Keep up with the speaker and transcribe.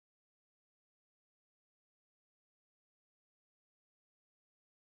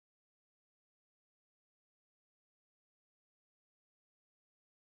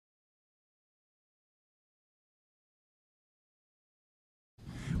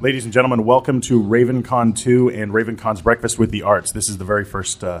Ladies and gentlemen, welcome to RavenCon 2 and RavenCon's Breakfast with the Arts. This is the very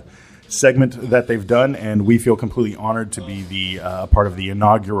first segment that they've done, and we feel completely honored to be the part of the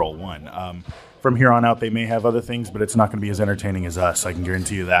inaugural one. From here on out, they may have other things, but it's not going to be as entertaining as us, I can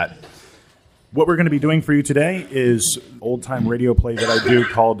guarantee you that. What we're going to be doing for you today is old-time radio play that I do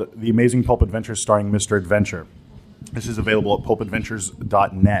called The Amazing Pulp Adventures starring Mr. Adventure. This is available at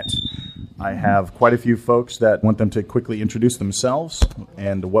pulpadventures.net. I have quite a few folks that want them to quickly introduce themselves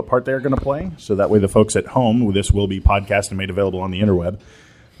and what part they're going to play, so that way the folks at home, this will be podcast and made available on the interweb,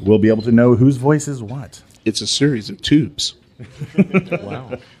 will be able to know whose voice is what. It's a series of tubes.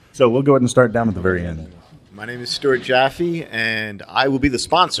 Wow. So we'll go ahead and start down at the very end. My name is Stuart Jaffe, and I will be the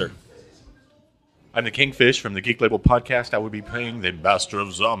sponsor. I'm the Kingfish from the Geek Label Podcast. I will be playing the Master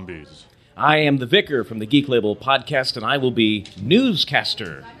of Zombies. I am the Vicar from the Geek Label Podcast, and I will be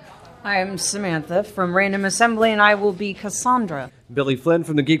newscaster. I'm Samantha from Random Assembly, and I will be Cassandra. Billy Flynn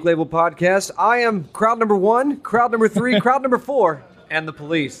from the Geek Label Podcast. I am crowd number 1, crowd number 3, crowd number 4, and the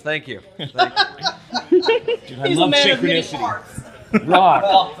police. Thank you. Dude, I love synchronicity. Rock.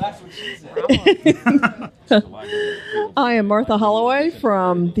 Well, that's what she said. I am Martha Holloway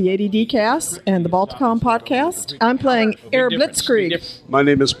from the ADD Cast and the Balticom Podcast. I'm playing Air Blitzkrieg. My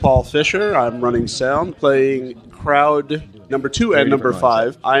name is Paul Fisher. I'm running sound, playing crowd number 2 and number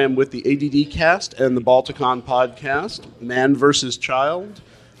 5. I am with the ADD Cast and the Balticon Podcast, Man vs. Child,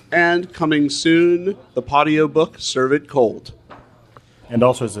 and coming soon, the Patio book, Serve It Cold. And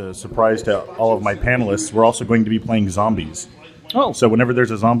also as a surprise to all of my panelists, we're also going to be playing zombies. Oh. So whenever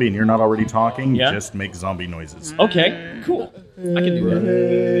there's a zombie and you're not already talking, Yeah. just make zombie noises. Okay, cool. I can do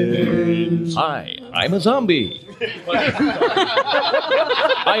that. Hi, I'm a zombie.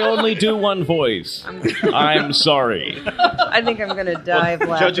 I only do one voice. I'm sorry. I think I'm going to die of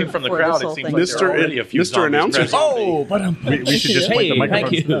laughter. Judging from the before crowd, this it whole seems thing like is there are over. already a few Mr. zombies Announcer. present. Oh, but We should just point the microphone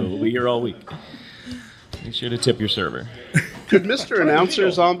thank to them. you. We're here all week. Be sure to tip your server. Could Mr. Announcer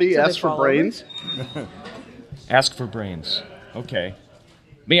Zombie So they ask for fall over? brains? Ask for brains. Okay.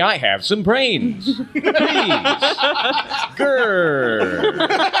 May I have some brains? Please. Grrr.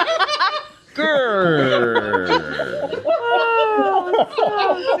 Grrr.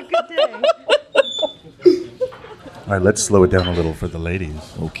 Oh, it's a good day. All right, let's slow it down a little for the ladies.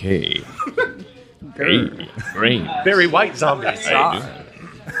 Okay. Hey, brains. Very white zombies.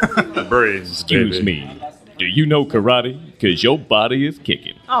 Brains, Excuse baby. me. Do you know karate? Because your body is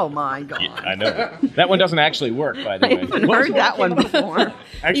kicking. Oh, my God. I know. That one doesn't actually work, by the way. I've heard that one before.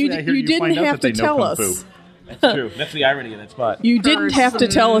 Actually, I hear you didn't find out have that they to know tell Kung us. Fu. That's true. That's the irony of that spot. You didn't have to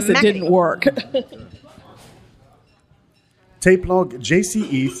tell us it didn't work. Tape log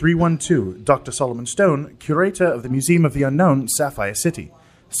JCE 312, Dr. Solomon Stone, curator of the Museum of the Unknown, Sapphire City.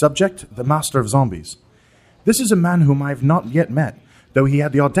 Subject, the Master of Zombies. This is a man whom I have not yet met, though he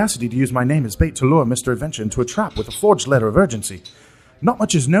had the audacity to use my name as bait to lure Mr. Adventure into a trap with a forged letter of urgency. Not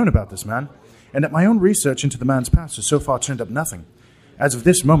much is known about this man, and that my own research into the man's past has so far turned up nothing. As of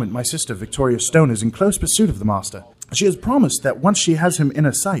this moment, my sister, Victoria Stone, is in close pursuit of the Master. She has promised that once she has him in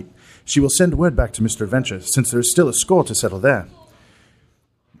her sight, she will send word back to Mr. Adventure, since there is still a score to settle there.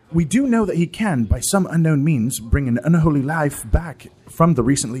 We do know that he can, by some unknown means, bring an unholy life back from the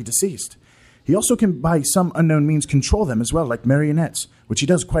recently deceased. He also can, by some unknown means, control them as well, like marionettes, which he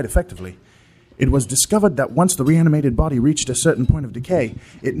does quite effectively. It was discovered that once the reanimated body reached a certain point of decay,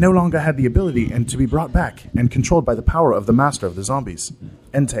 it no longer had the ability and to be brought back and controlled by the power of the Master of the Zombies.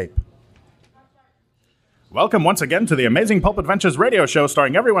 End tape. Welcome once again to the Amazing Pulp Adventures radio show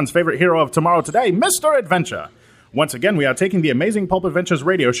starring everyone's favorite hero of tomorrow today, Mr. Adventure. Once again, we are taking the Amazing Pulp Adventures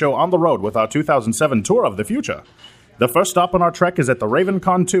radio show on the road with our 2007 Tour of the Future. The first stop on our trek is at the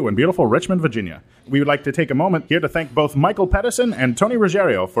RavenCon 2 in beautiful Richmond, Virginia. We would like to take a moment here to thank both Michael Pedersen and Tony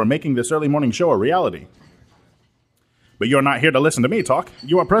Ruggiero for making this early morning show a reality. But you're not here to listen to me talk.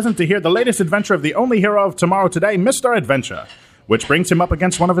 You are present to hear the latest adventure of the only hero of tomorrow today, Mr. Adventure, which brings him up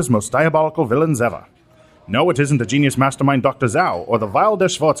against one of his most diabolical villains ever. No, it isn't the genius mastermind Dr. Zhao or the vile der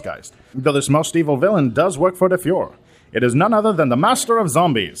Schwarzgeist, though this most evil villain does work for the Fuhrer. It is none other than the Master of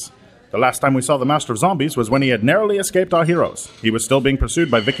Zombies. The last time we saw the Master of Zombies was when he had narrowly escaped our heroes. He was still being pursued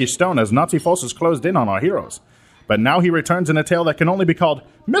by Vicky Stone as Nazi forces closed in on our heroes. But now he returns in a tale that can only be called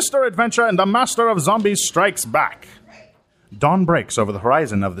Mr. Adventure and the Master of Zombies Strikes Back. Dawn breaks over the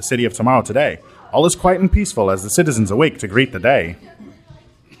horizon of the city of tomorrow today. All is quiet and peaceful as the citizens awake to greet the day.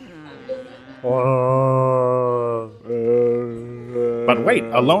 But wait,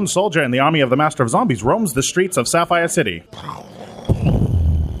 a lone soldier in the army of the Master of Zombies roams the streets of Sapphire City.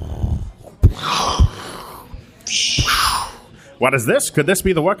 What is this? Could this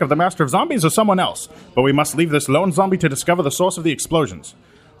be the work of the Master of Zombies or someone else? But we must leave this lone zombie to discover the source of the explosions.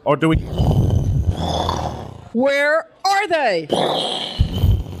 Or do we... Where are they?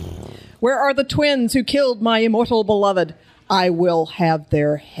 Where are the twins who killed my immortal beloved? I will have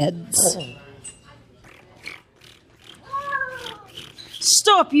their heads.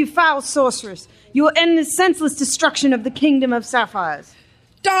 Stop, you foul sorceress. You will end the senseless destruction of the kingdom of sapphires.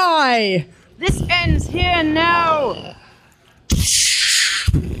 Die! This ends here and now.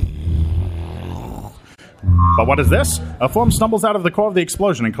 But what is this? A form stumbles out of the core of the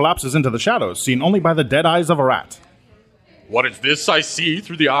explosion and collapses into the shadows, seen only by the dead eyes of a rat. What is this I see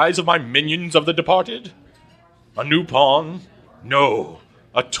through the eyes of my minions of the departed? A new pawn? No.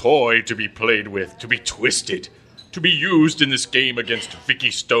 A toy to be played with, to be twisted, to be used in this game against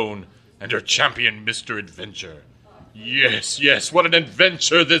Vicky Stone and her champion, Mr. Adventure. Yes, what an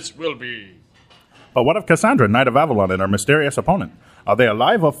adventure this will be. But what of Cassandra, Knight of Avalon, and her mysterious opponent? Are they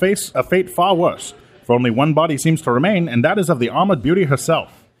alive or face a fate far worse? For only one body seems to remain, and that is of the armored beauty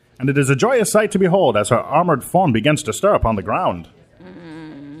herself. And it is a joyous sight to behold as her armored form begins to stir upon the ground.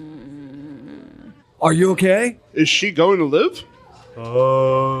 Are you okay? Is she going to live?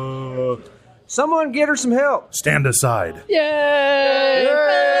 Someone get her some help. Stand aside. Yay!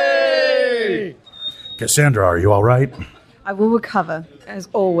 Cassandra, are you all right? I will recover, as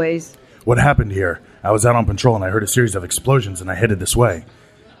always. What happened here? I was out on patrol and I heard a series of explosions and I headed this way.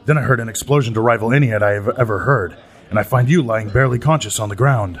 Then I heard an explosion to rival any I have ever heard, and I find you lying barely conscious on the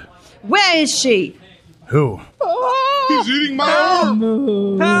ground. Where is she? Who? He's eating my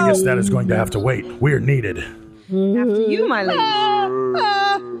arm! I guess that is going to have to wait. We're needed. After you, my lady.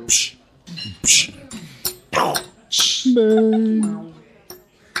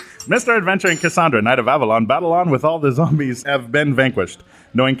 Mr. Adventure and Cassandra, Knight of Avalon, battle on with all the zombies have been vanquished.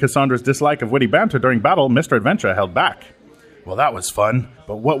 Knowing Cassandra's dislike of witty banter during battle, Mr. Adventure held back. Well, that was fun,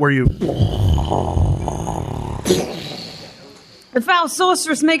 but what were you... The foul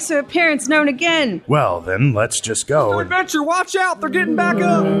sorceress makes her appearance known again. Well, then, let's just go and... Adventure, watch out! They're getting back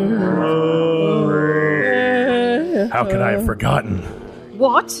up! How could I have forgotten?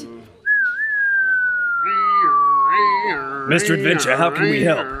 What? Mr. Adventure, how can we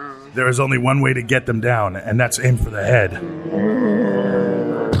help? There is only one way to get them down, and that's aim for the head.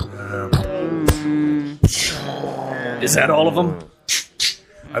 Is that all of them?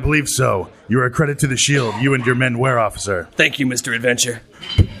 I believe so. You are a credit to the shield you and your men wear, officer. Thank you, Mr. Adventure.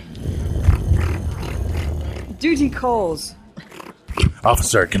 Duty calls.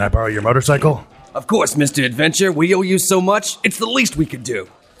 Officer, can I borrow your motorcycle? Of course, Mr. Adventure. We owe you so much, it's the least we could do.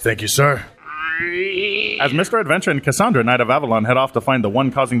 Thank you, sir. As Mr. Adventure and Cassandra, Knight of Avalon, head off to find the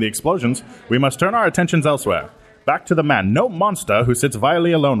one causing the explosions, we must turn our attentions elsewhere. Back to the man, no monster, who sits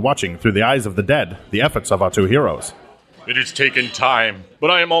vilely alone watching through the eyes of the dead, the efforts of our two heroes. It has taken time,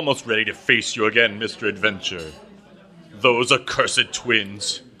 but I am almost ready to face you again, Mr. Adventure. Those accursed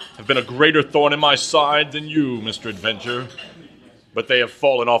twins have been a greater thorn in my side than you, Mr. Adventure. But they have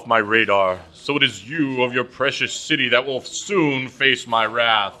fallen off my radar, so it is you of your precious city that will soon face my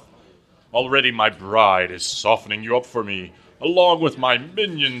wrath. Already my bride is softening you up for me, along with my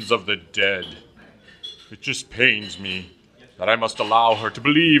minions of the dead. It just pains me that I must allow her to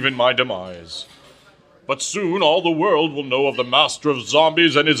believe in my demise. But soon all the world will know of the Master of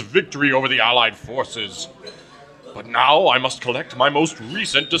Zombies and his victory over the Allied forces. But now I must collect my most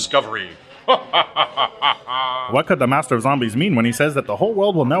recent discovery. What could the Master of Zombies mean when he says that the whole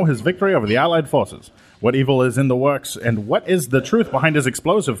world will know his victory over the Allied forces? What evil is in the works, and what is the truth behind his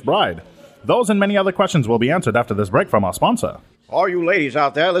explosive bride? Those and many other questions will be answered after this break from our sponsor. All you ladies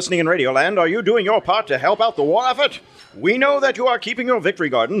out there listening in Radioland, are you doing your part to help out the war effort? We know that you are keeping your victory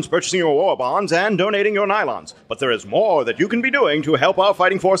gardens, purchasing your war bonds, and donating your nylons. But there is more that you can be doing to help our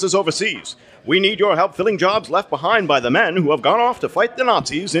fighting forces overseas. We need your help filling jobs left behind by the men who have gone off to fight the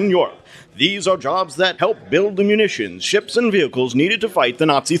Nazis in Europe. These are jobs that help build the munitions, ships, and vehicles needed to fight the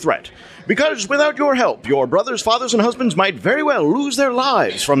Nazi threat. Because without your help, your brothers, fathers, and husbands might very well lose their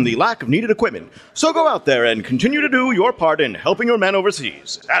lives from the lack of needed equipment. So go out there and continue to do your part in helping your men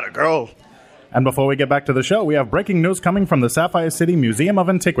overseas. Atta girl. And before we get back to the show, we have breaking news coming from the Sapphire City Museum of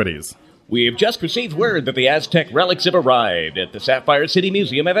Antiquities. We have just received word that the Aztec relics have arrived at the Sapphire City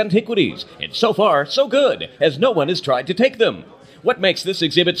Museum of Antiquities, and so far, so good, as no one has tried to take them. What makes this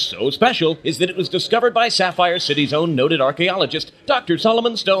exhibit so special is that it was discovered by Sapphire City's own noted archaeologist, Dr.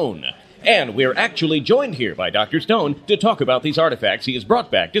 Solomon Stone. And we're actually joined here by Dr. Stone to talk about these artifacts he has brought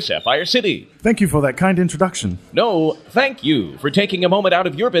back to Sapphire City. Thank you for that kind introduction. No, thank you for taking a moment out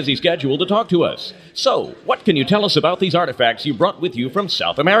of your busy schedule to talk to us. So, what can you tell us about these artifacts you brought with you from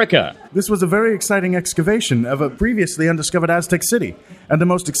South America? This was a very exciting excavation of a previously undiscovered Aztec city. And the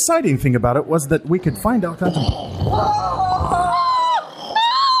most exciting thing about it was that we could find all kinds of...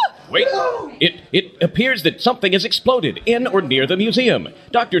 Wait, it appears that something has exploded in or near the museum.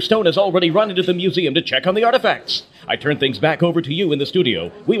 Dr. Stone has already run into the museum to check on the artifacts. I turn things back over to you in the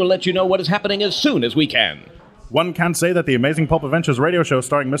studio. We will let you know what is happening as soon as we can. One can say that the Amazing Pulp Adventures radio show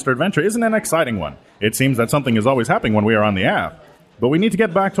starring Mr. Adventure isn't an exciting one. It seems that something is always happening when we are on the air. But we need to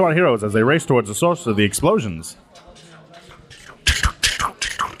get back to our heroes as they race towards the source of the explosions.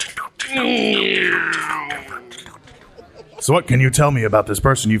 So what can you tell me about this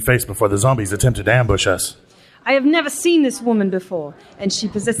person you faced before the zombies attempted to ambush us? I have never seen this woman before, and she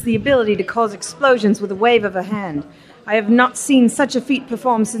possessed the ability to cause explosions with a wave of her hand. I have not seen such a feat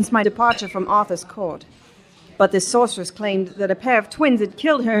performed since my departure from Arthur's court. But this sorceress claimed that a pair of twins had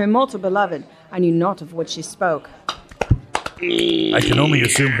killed her immortal beloved. I knew not of what she spoke. I can only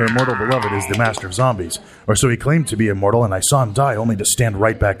assume her immortal beloved is the master of zombies, or so he claimed to be immortal, and I saw him die only to stand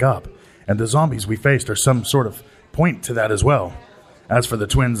right back up. And the zombies we faced are some sort of point to that as well. As for the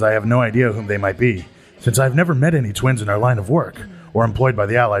twins, I have no idea whom they might be, since I've never met any twins in our line of work, or employed by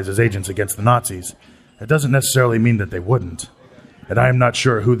the Allies as agents against the Nazis. It doesn't necessarily mean that they wouldn't. And I am not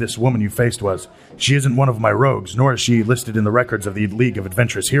sure who this woman you faced was. She isn't one of my rogues, nor is she listed in the records of the League of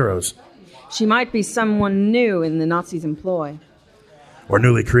Adventurous Heroes. She might be someone new in the Nazis' employ. Or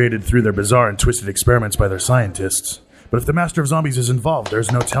newly created through their bizarre and twisted experiments by their scientists. But if the Master of Zombies is involved,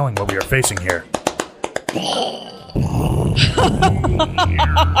 there's no telling what we are facing here.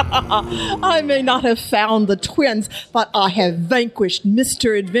 I may not have found the twins, but I have vanquished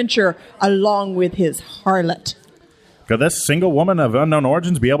Mr. Adventure along with his harlot. Could this single woman of unknown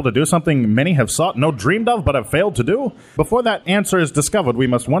origins be able to do something many have sought, no dreamed of, but have failed to do? Before that answer is discovered, we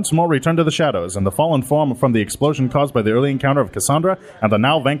must once more return to the shadows and the fallen form from the explosion caused by the early encounter of Cassandra and the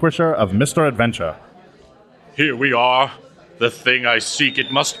now vanquisher of Mr. Adventure. Here we are. The thing I seek,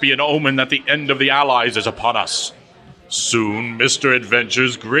 it must be an omen that the end of the Allies is upon us. Soon, Mr.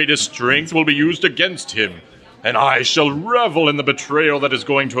 Adventure's greatest strength will be used against him, and I shall revel in the betrayal that is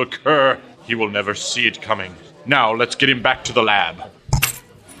going to occur. He will never see it coming. Now, let's get him back to the lab.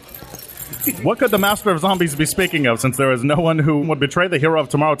 What could the Master of Zombies be speaking of, since there is no one who would betray the hero of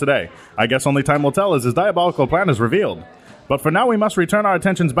tomorrow today? I guess only time will tell as his diabolical plan is revealed. But for now, we must return our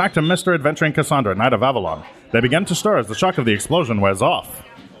attentions back to Mr. Adventure and Cassandra, Knight of Avalon. They begin to stir as the shock of the explosion wears off.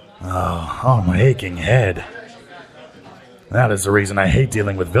 Oh, my aching head. That is the reason I hate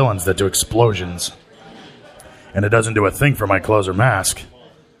dealing with villains that do explosions. And it doesn't do a thing for my clothes or mask.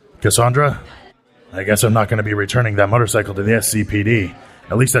 Cassandra, I guess I'm not going to be returning that motorcycle to the SCPD.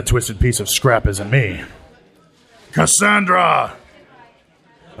 At least that twisted piece of scrap isn't me. Cassandra!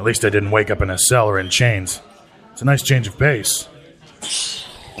 At least I didn't wake up in a cell or in chains. It's a nice change of pace.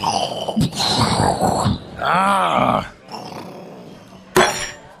 Ah!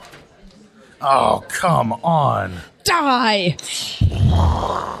 Oh, come on. Die!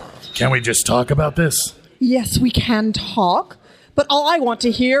 Can we just talk about this? Yes, we can talk, but all I want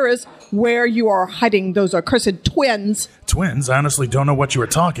to hear is where you are hiding those accursed twins. Twins? I honestly don't know what you were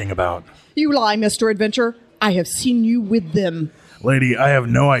talking about. You lie, Mr. Adventure. I have seen you with them. Lady, I have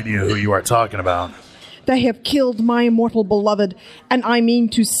no idea who you are talking about. They have killed my immortal beloved, and I mean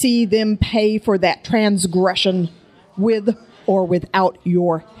to see them pay for that transgression, with or without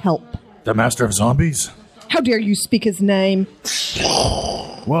your help. The Master of Zombies? How dare you speak his name?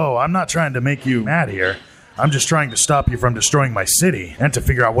 Whoa, I'm not trying to make you mad here. I'm just trying to stop you from destroying my city, and to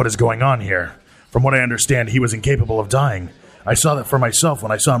figure out what is going on here. From what I understand, he was incapable of dying. I saw that for myself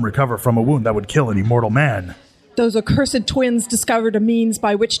when I saw him recover from a wound that would kill an immortal man. Those accursed twins discovered a means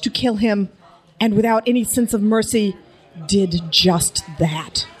by which to kill him, and without any sense of mercy, did just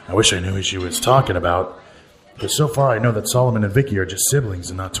that. I wish I knew who she was talking about. Because so far I know that Solomon and Vicky are just siblings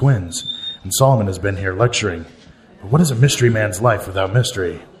and not twins. And Solomon has been here lecturing. But what is a mystery man's life without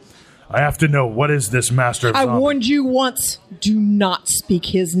mystery? I have to know, what is this Master of Zombies? I warned you once. Do not speak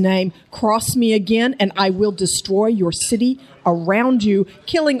his name. Cross me again, and I will destroy your city around you,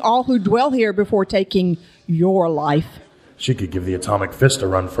 killing all who dwell here before taking your life. She could give the Atomic Fist a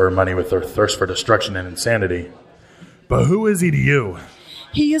run for her money with her thirst for destruction and insanity. But who is he to you?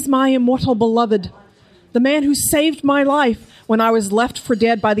 He is my immortal beloved. The man who saved my life when I was left for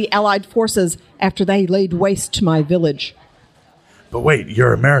dead by the Allied forces after they laid waste to my village. But wait,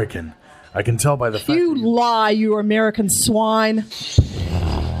 you're American. I can tell by the fact You lie, you American swine.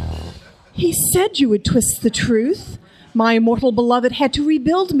 He said you would twist the truth. My immortal beloved had to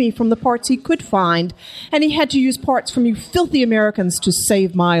rebuild me from the parts he could find, and he had to use parts from you filthy Americans to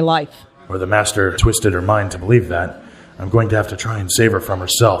save my life. Or the Master twisted her mind to believe that. I'm going to have to try and save her from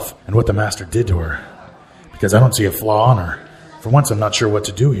herself and what the Master did to her. Because I don't see a flaw on her. For once, I'm not sure what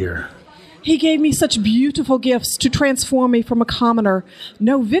to do here. He gave me such beautiful gifts to transform me from a commoner,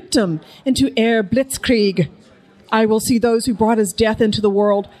 no victim, into Herr Blitzkrieg. I will see those who brought his death into the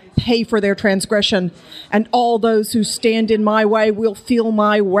world pay for their transgression, and all those who stand in my way will feel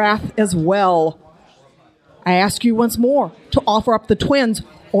my wrath as well. I ask you once more to offer up the twins,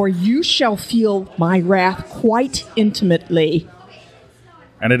 or you shall feel my wrath quite intimately.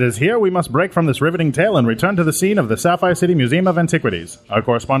 And it is here we must break from this riveting tale and return to the scene of the Sapphire City Museum of Antiquities. Our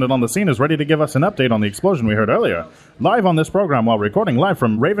correspondent on the scene is ready to give us an update on the explosion we heard earlier, live on this program while recording live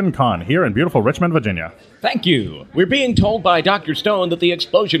from Raven Con here in beautiful Richmond, Virginia. Thank you. We're being told by Dr. Stone that the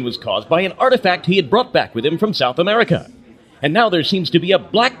explosion was caused by an artifact he had brought back with him from South America. And now there seems to be a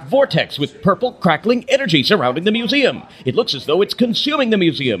black vortex with purple, crackling energy surrounding the museum. It looks as though it's consuming the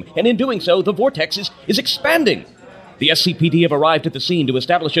museum, and in doing so, the vortex is expanding. The SCPD have arrived at the scene to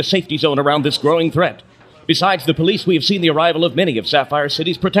establish a safety zone around this growing threat. Besides the police, we have seen the arrival of many of Sapphire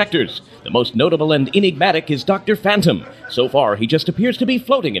City's protectors. The most notable and enigmatic is Dr. Phantom. So far, he just appears to be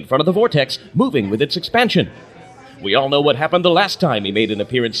floating in front of the vortex, moving with its expansion. We all know what happened the last time he made an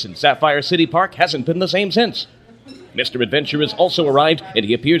appearance in Sapphire City Park hasn't been the same since. Mr. Adventure has also arrived, and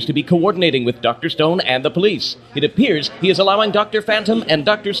he appears to be coordinating with Dr. Stone and the police. It appears he is allowing Dr. Phantom and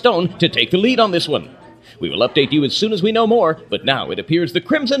Dr. Stone to take the lead on this one. We will update you as soon as we know more, but now it appears the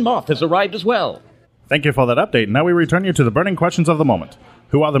Crimson Moth has arrived as well. Thank you for that update. Now we return you to the burning questions of the moment.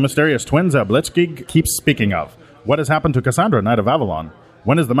 Who are the mysterious twins that Blitzkrieg keeps speaking of? What has happened to Cassandra, Knight of Avalon?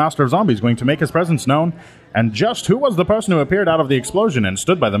 When is the Master of Zombies going to make his presence known? And just who was the person who appeared out of the explosion and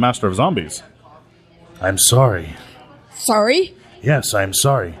stood by the Master of Zombies? I'm sorry. Sorry? Yes, I am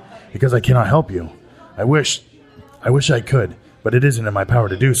sorry, because I cannot help you. I wish I could, but it isn't in my power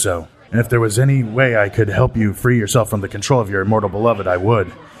to do so. And if there was any way I could help you free yourself from the control of your immortal beloved, I would.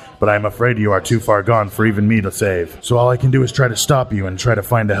 But I am afraid you are too far gone for even me to save. So all I can do is try to stop you and try to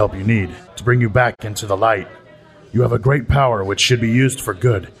find the help you need, to bring you back into the light. You have a great power which should be used for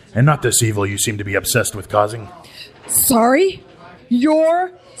good, and not this evil you seem to be obsessed with causing. Sorry?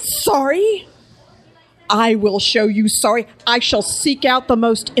 You're sorry? I will show you sorry. I shall seek out the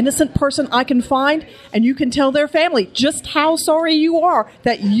most innocent person I can find, and you can tell their family just how sorry you are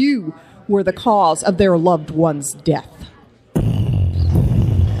that you were the cause of their loved one's death.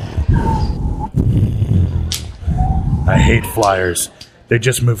 I hate flyers. They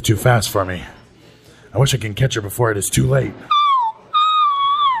just move too fast for me. I wish I can catch her before it is too late.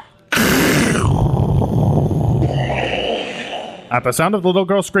 At the sound of the little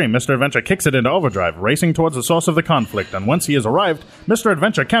girl's scream, Mr. Adventure kicks it into overdrive, racing towards the source of the conflict, and once he has arrived, Mr.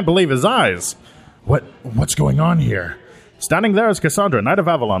 Adventure can't believe his eyes. What's going on here? Standing there is Cassandra, Knight of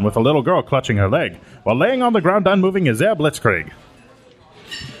Avalon, with a little girl clutching her leg, while laying on the ground unmoving is Herr Blitzkrieg.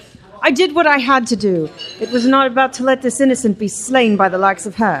 I did what I had to do. It was not about to let this innocent be slain by the likes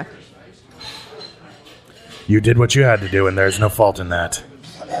of her. You did what you had to do, and there's no fault in that.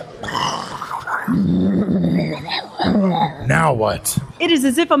 Now what? It is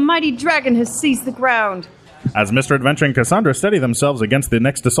as if a mighty dragon has seized the ground. As Mr. Adventure and Cassandra steady themselves against the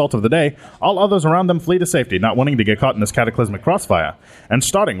next assault of the day, all others around them flee to safety, not wanting to get caught in this cataclysmic crossfire. And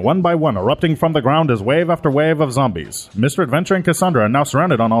starting one by one, erupting from the ground is wave after wave of zombies. Mr. Adventure and Cassandra are now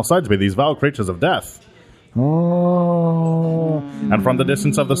surrounded on all sides by these vile creatures of death. And from the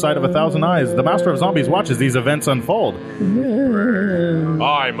distance of the sight of 1,000 eyes, the Master of Zombies watches these events unfold.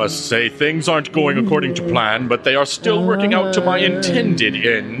 I must say, things aren't going according to plan, but they are still working out to my intended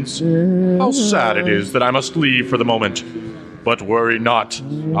ends. How sad it is that I must leave for the moment. But worry not.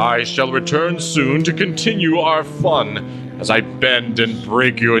 I shall return soon to continue our fun, as I bend and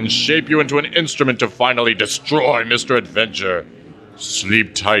break you and shape you into an instrument to finally destroy Mr. Adventure.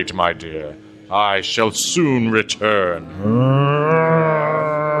 Sleep tight, my dear. I shall soon return.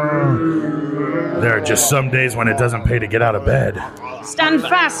 There are just some days when it doesn't pay to get out of bed. Stand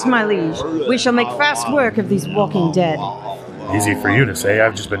fast, my liege. We shall make fast work of these walking dead. Easy for you to say.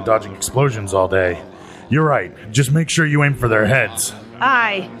 I've just been dodging explosions all day. You're right. Just make sure you aim for their heads.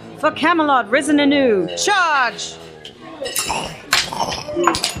 Aye, for Camelot risen anew. Charge!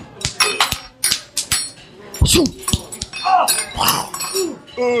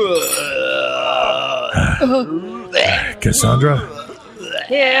 Cassandra?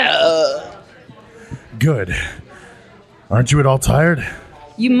 Here. Good. Aren't you at all tired?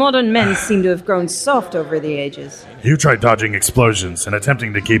 You modern men seem to have grown soft over the ages. You tried dodging explosions and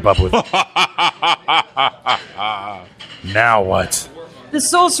attempting to keep up with... Now what? The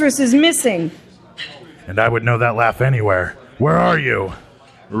sorceress is missing. And I would know that laugh anywhere. Where are you?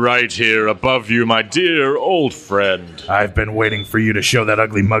 Right here above you, my dear old friend. I've been waiting for you to show that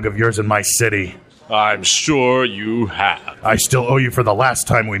ugly mug of yours in my city. I'm sure you have. I still owe you for the last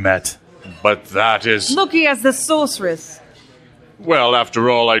time we met. But that is... Loki as the sorceress. Well, after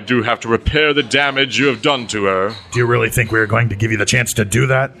all, I do have to repair the damage you have done to her. Do you really think we are going to give you the chance to do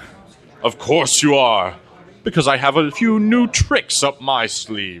that? Of course you are. Because I have a few new tricks up my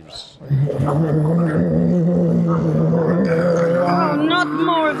sleeves. Oh, not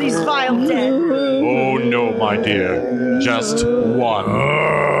more of these vile dead. Oh, no, my dear. Just one.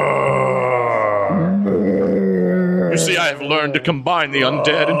 You see, I have learned to combine the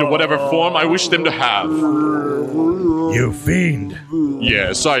undead into whatever form I wish them to have. You fiend.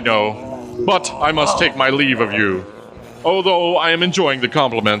 Yes, I know. But I must take my leave of you. Although I am enjoying the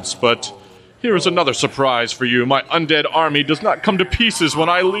compliments, but here is another surprise for you. My undead army does not come to pieces when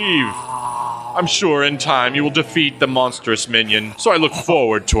I leave. I'm sure in time you will defeat the monstrous minion, so I look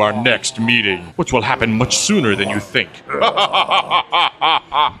forward to our next meeting, which will happen much sooner than you think.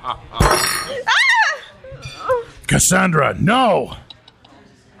 Cassandra, no!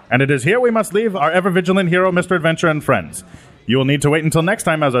 And it is here we must leave our ever-vigilant hero, Mr. Adventure, and friends. You will need to wait until next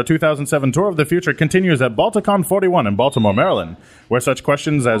time as our 2007 Tour of the Future continues at Balticon 41 in Baltimore, Maryland, where such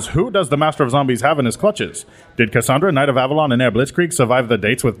questions as who does the Master of Zombies have in his clutches? Did Cassandra, Knight of Avalon, and Air Blitzkrieg survive the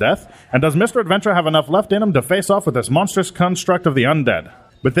dates with death? And does Mr. Adventure have enough left in him to face off with this monstrous construct of the undead?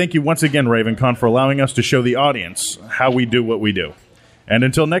 But thank you once again, RavenCon, for allowing us to show the audience how we do what we do. And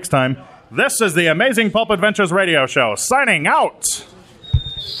until next time, this is the Amazing Pulp Adventures Radio Show, signing out!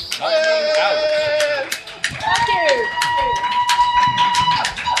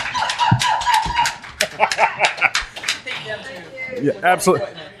 Yeah,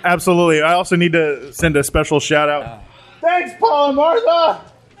 absolutely. I also need to send a special shout out. Thanks, Paul and Martha.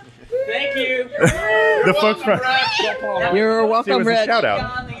 Thank you. The folks from You're welcome, Reg. Shout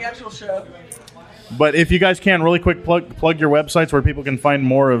out. On the actual show. But if you guys can, really quick, plug your websites where people can find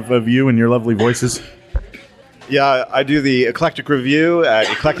more of you and your lovely voices. Yeah, I do the Eclectic Review at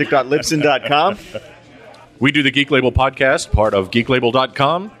eclectic.libsyn.com. We do the Geek Label podcast, part of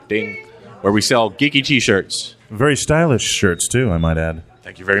geeklabel.com, ding, where we sell geeky t-shirts. Very stylish shirts, too, I might add.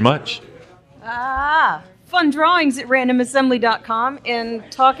 Thank you very much. Fun drawings at randomassembly.com and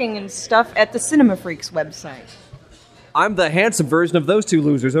talking and stuff at the Cinema Freaks website. I'm the handsome version of those two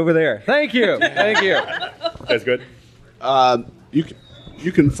losers over there. Thank you. Thank you. That's good. You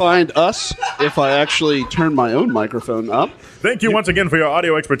can find us if I actually turn my own microphone up. Thank you once again for your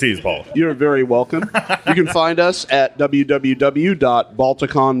audio expertise, Paul. You're very welcome. You can find us at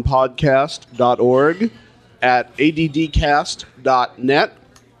www.balticonpodcast.org, at addcast.net,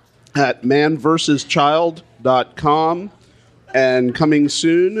 at manversuschild.com, and coming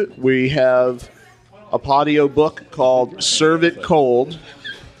soon we have a audio book called Serve It Cold,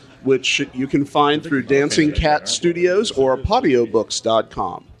 which you can find through Dancing Cat Studios or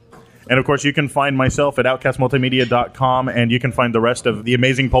audiobooks.com. And, of course, you can find myself at outcastmultimedia.com, and you can find the rest of the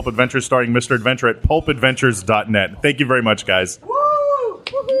Amazing Pulp Adventures starring Mr. Adventure at pulpadventures.net. Thank you very much, guys. Woo!